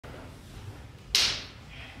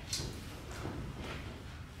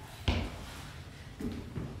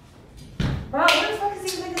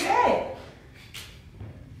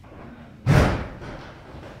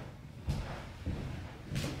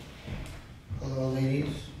Hello,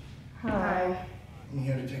 ladies. Hi. I'm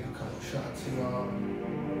here to take a couple shots of y'all.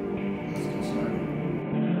 Let's get started.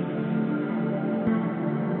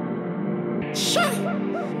 Shut it.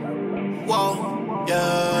 Whoa,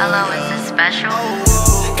 yeah. Hello, is this special?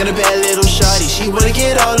 Got a bad little shawty, she wanna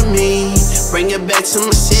get all of me. Bring her back to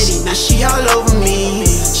my city, now she all over me.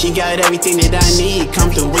 She got everything that I need,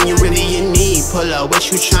 come through when you really in need. Pull out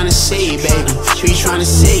what you tryna say, baby, what you tryna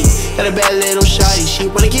say. Got a bad little shawty, she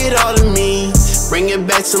wanna get all of me. Bring her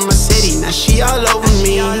back to my city, now she all over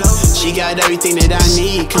me. She got everything that I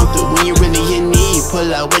need, come through when you really in need. Pull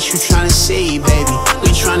out what you tryna say, baby, what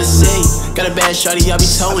you tryna say. Got a bad shawty, I'll be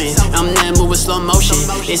towing. I'm not moving slow motion.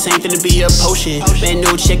 This ain't finna be a potion. Man,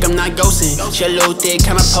 new chick, I'm not ghosting. She a little thick,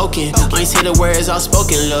 kinda poking. I ain't say the words all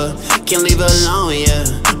spoken, look. Can't leave her alone, yeah.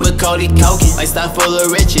 But Cody coking, like stuff full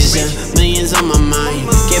of riches, yeah. Millions on my mind.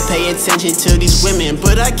 Can't pay attention to these women,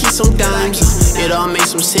 but I keep some dimes. It all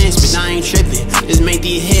makes some sense, but I ain't tripping. Just make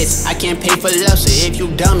these hits. I can't pay for love, so if you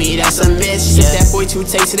dummy, that's a miss. If that boy too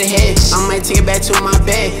takes to the head, I might take it back to my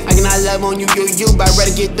bed. I cannot love on you, but I'd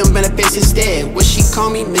rather get them benefits instead. What she call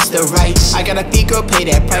me, Mr. Right? I got a fee, girl, pay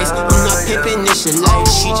that price. I'm not pimping this shit like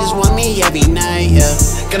she just want me every night, yeah.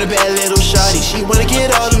 Got a bad little shawty, she wanna get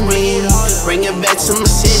all of me. Bring her back to my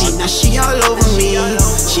city, now she all over me.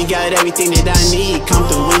 She got everything that I need, come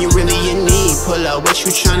through when you really in need. Pull out what you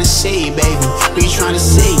tryna say, baby, what you tryna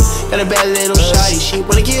say. Got a bad little shawty, she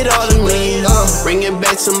wanna get all of me. Bring her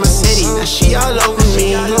back to my city, now she all over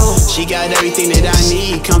me. She got everything that I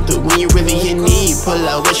need, come through when you really in need. Pull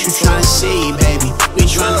out what you tryna say, baby, what you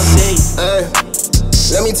tryna say.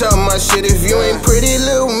 Let me talk my shit. If you ain't pretty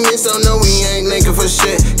little miss, I know we ain't linking for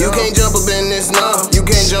shit. You can't jump up in this, no. You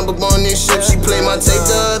can't jump up on this ship. She played my tape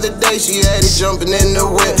the other day, she had it jumping in the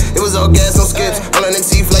whip. It was all gas on skips, all on the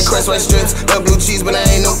teeth like crest white strips. Love blue cheese, but I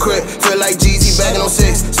ain't no crip. Feel like Jeezy back in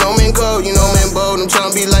 06. So man cold, you know man bold. I'm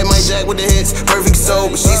tryna be like Mike Jack with the hits. Perfect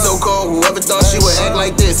soul, but she so cold. Whoever thought she would act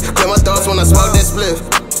like this? Clear my thoughts when I smoke that spliff.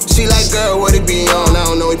 She like, girl, what it be on? I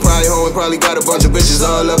don't know, he probably home and probably got a bunch of bitches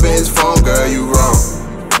all up in his phone. Girl, you wrong.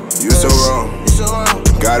 You so wrong.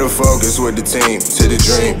 Gotta focus with the team, to the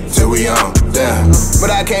dream, till we on, damn.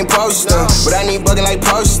 But I can't post her, but I need bugging like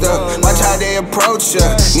poster. Watch how they approach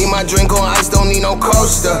her. Need my drink on ice, don't need no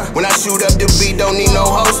coaster. When I shoot up the beat, don't need no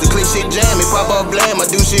host. The click shit jam, it pop up blam. I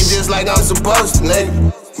do shit just like I'm supposed to,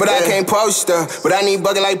 nigga. But I can't post her, but I need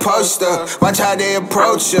bugging like poster. Watch how they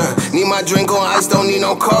approach her. Need my drink on ice, don't need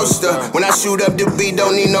no coaster. When I shoot up the beat,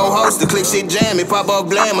 don't need no host. The click shit jam, it pop up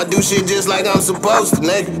blam. I do shit just like I'm supposed to,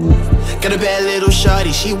 nigga. Got a bad little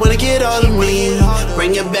shawty, she wanna get all of me.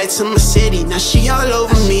 Bring her back to my city, now she all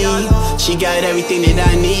over me. She got everything that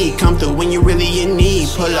I need, come through when you really in need.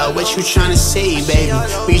 Pull out what you tryna say, baby,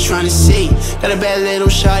 what you tryna say. Got a bad little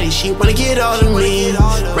shawty, she wanna get all of me.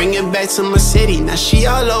 Bring her back to my city, now she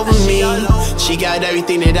all over me. She got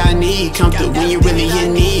everything that I need, come through when you really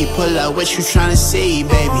in need. Pull out what you tryna say,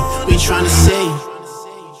 baby, what you tryna say.